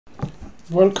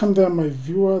Welcome there, my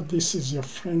viewer. This is your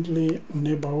friendly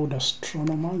neighborhood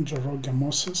astronomer, Njoroge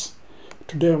Moses.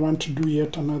 Today I want to do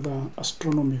yet another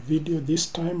astronomy video. This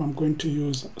time I'm going to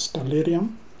use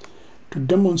Stellarium to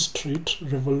demonstrate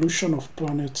revolution of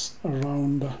planets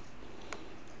around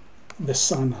the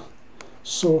Sun.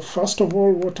 So first of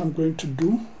all, what I'm going to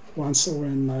do,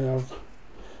 when I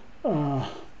have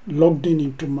logged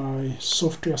into my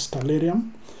software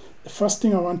Stellarium, the first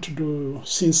thing I want to do,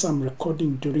 since I'm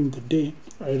recording during the day,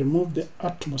 I remove the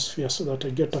atmosphere so that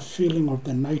I get a feeling of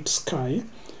the night sky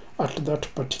at that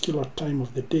particular time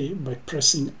of the day by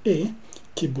pressing A,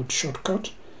 keyboard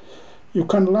shortcut. You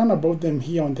can learn about them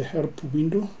here on the help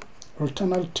window.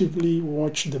 Alternatively,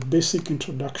 watch the basic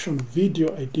introduction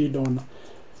video I did on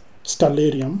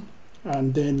Stellarium,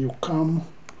 and then you come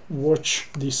watch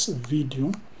this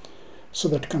video so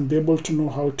that you can be able to know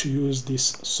how to use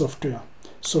this software.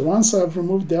 So once I've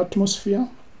removed the atmosphere,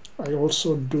 I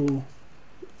also do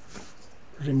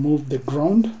remove the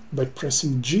ground by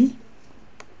pressing G.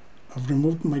 I've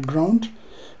removed my ground.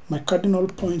 My cardinal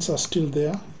points are still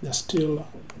there. They're still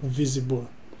visible.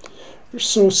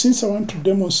 So since I want to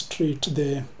demonstrate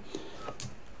the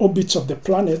orbits of the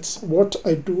planets, what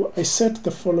I do, I set the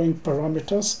following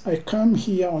parameters. I come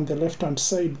here on the left-hand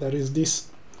side. There is this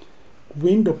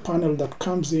window panel that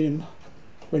comes in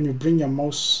when you bring your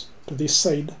mouse to this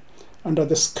side. Under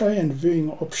the sky and viewing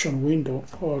option window,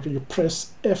 or you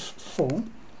press F4,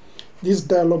 this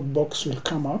dialog box will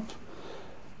come up.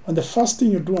 And the first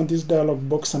thing you do on this dialog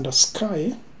box under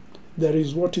sky, there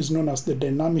is what is known as the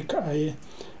dynamic eye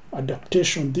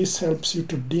adaptation. This helps you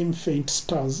to dim faint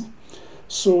stars.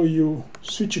 So you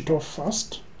switch it off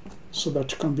first so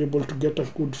that you can be able to get a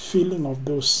good feeling of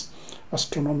those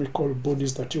astronomical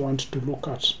bodies that you want to look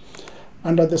at.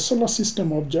 Under the solar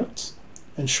system objects,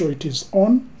 ensure it is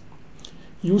on.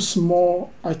 Use more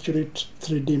accurate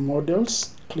 3D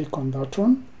models. Click on that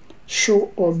one.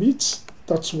 Show orbits.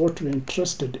 That's what we're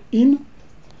interested in.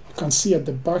 You can see at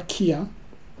the back here,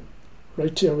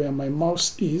 right here where my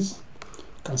mouse is, you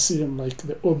can see like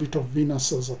the orbit of Venus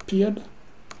has appeared.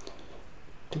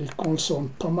 Click also on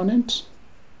permanent.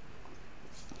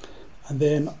 And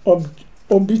then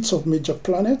orbits of major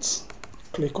planets.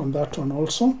 Click on that one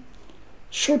also.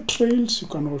 Short trails, you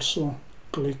can also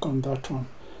click on that one.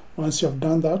 Once you have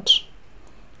done that,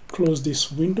 close this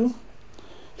window.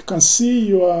 You can see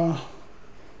your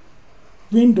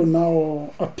window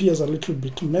now appears a little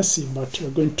bit messy, but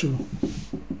you're going to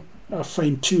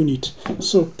fine-tune it.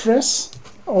 So press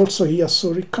also here,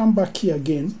 sorry, come back here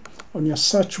again on your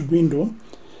search window.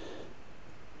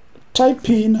 Type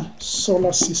in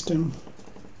solar system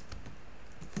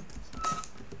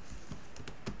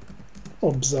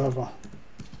observer.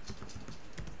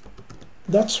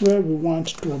 That's where we want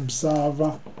to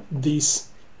observe these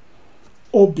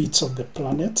orbits of the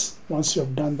planets. Once you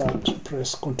have done that,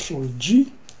 press Ctrl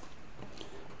G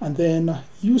and then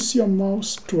use your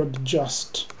mouse to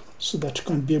adjust so that you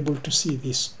can be able to see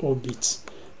these orbits.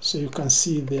 So you can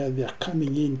see there they are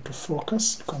coming in to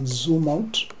focus. You can zoom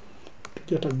out to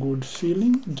get a good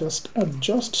feeling. Just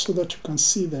adjust so that you can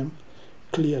see them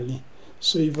clearly.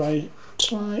 So if I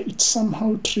try, it's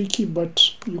somehow tricky,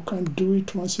 but you can do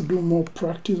it once you do more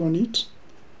practice on it.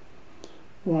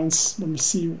 Let me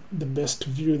see the best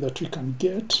view that we can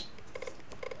get.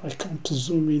 I can't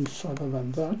zoom in further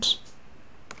than that.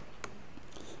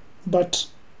 But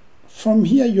from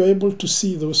here you're able to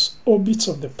see those orbits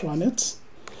of the planets.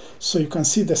 So you can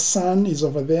see the Sun is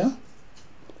over there.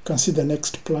 You can see the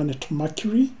next planet,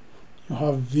 Mercury. You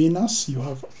have Venus, you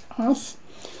have Earth.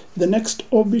 The next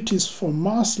orbit is for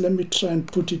Mars. Let me try and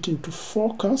put it into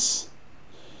focus.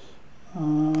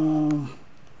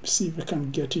 See if I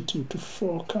can get it into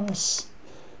focus.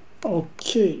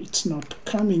 Okay, it's not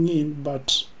coming in,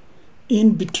 but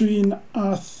in between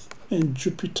Earth and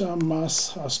Jupiter,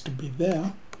 Mars has to be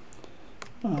there.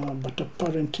 But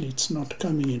apparently it's not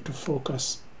coming into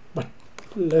focus. But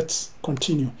let's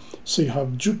continue. So you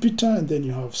have Jupiter, and then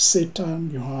you have Saturn,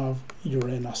 you have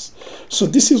Uranus. So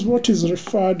this is what is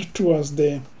referred to as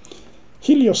the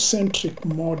heliocentric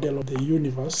model of the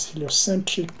universe.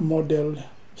 Heliocentric model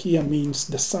here means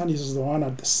the Sun is the one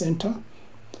at the center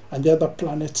and the other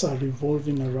planets are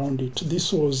revolving around it.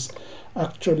 This was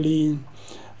actually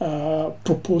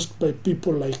proposed by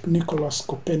people like Nicholas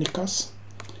Copernicus,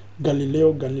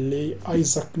 Galileo Galilei,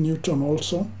 Isaac Newton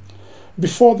also.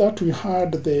 Before that, we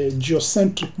had the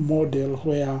geocentric model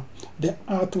where the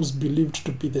Earth was believed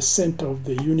to be the center of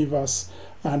the universe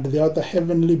and the other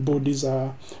heavenly bodies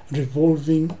are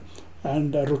revolving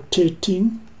and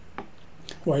rotating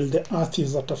while the earth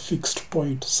is at a fixed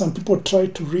point. Some people try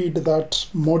to read that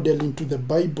model into the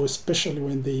Bible, especially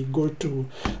when they go to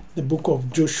the book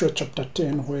of Joshua chapter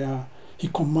 10, where he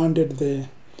commanded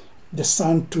the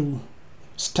sun to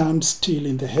stand still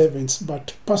in the heavens.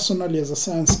 But personally, as a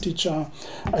science teacher,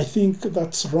 I think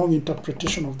that's wrong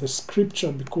interpretation of the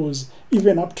scripture, because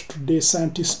even up to today,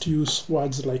 scientists use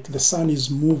words like the sun is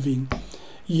moving,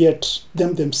 yet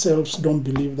them themselves don't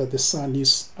believe that the sun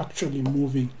is actually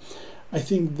moving. I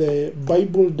think the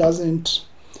Bible doesn't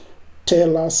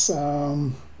tell us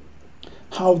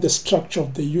how the structure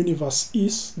of the universe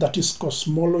is, that is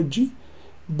cosmology,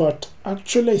 but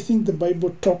actually I think the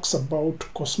Bible talks about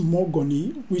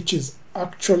cosmogony, which is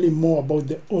actually more about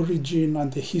the origin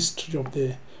and the history of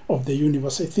the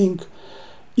universe. I think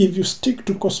if you stick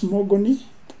to cosmogony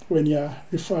when you're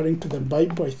referring to the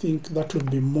Bible, I think that would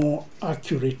be more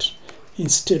accurate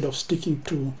instead of sticking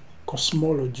to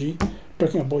cosmology,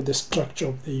 talking about the structure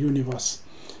of the universe.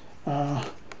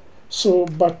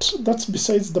 But that's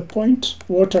besides the point.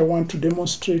 What I want to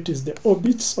demonstrate is the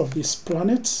orbits of these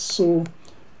planets. So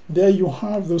there you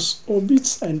have those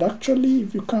orbits, and actually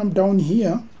if you come down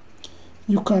here,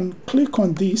 you can click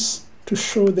on this to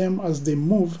show them as they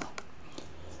move.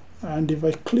 And if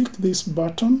I click this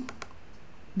button,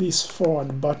 this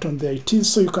forward button, there it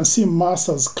is. So you can see Mars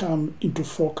has come into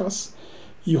focus.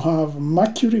 You have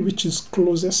Mercury, which is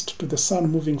closest to the sun,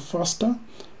 moving faster.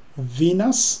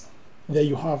 Venus, there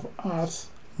you have Earth,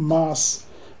 Mars,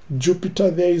 Jupiter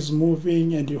there is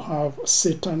moving, and you have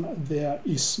Saturn there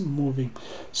is moving.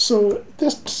 So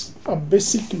that's a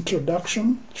basic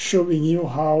introduction showing you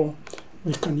how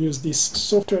we can use this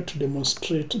software to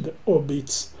demonstrate the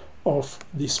orbits of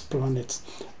these planets.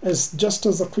 Just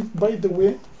as a quick, by the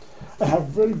way, I have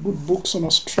very good books on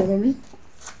astronomy.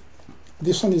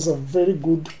 This one is a very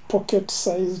good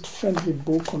pocket-sized, friendly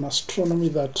book on astronomy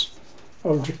that I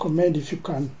would recommend if you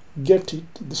can get it.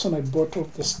 This one I bought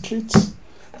off the streets.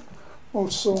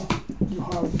 Also, you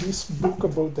have this book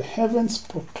about the heavens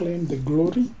proclaim the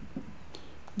glory.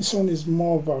 This one is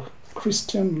more of a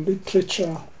Christian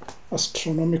literature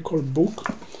astronomical book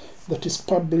that is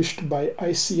published by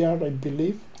ICR, I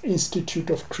believe, Institute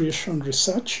of Creation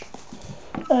Research.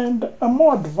 And a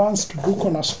more advanced book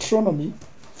on astronomy.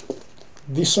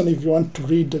 This one if you want to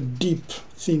read deep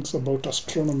things about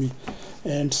astronomy,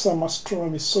 and some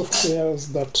astronomy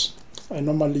softwares that I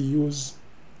normally use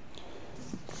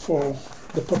for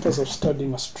the purpose of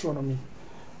studying astronomy.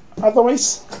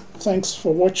 Otherwise, thanks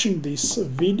for watching this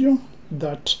video.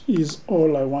 That is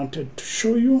all I wanted to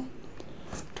show you,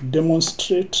 to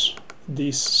demonstrate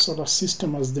this solar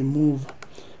system as they move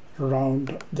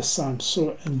around the sun.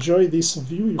 So enjoy this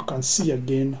view. You can see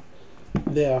again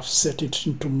they have set it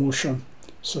into motion,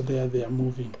 so there they are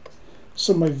moving.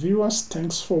 So my viewers,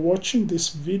 thanks for watching this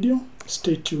video.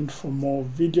 Stay tuned for more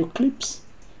video clips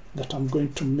that I'm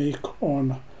going to make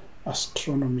on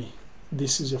astronomy.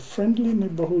 This is your friendly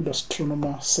neighborhood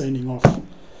astronomer signing off.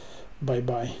 Bye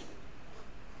bye.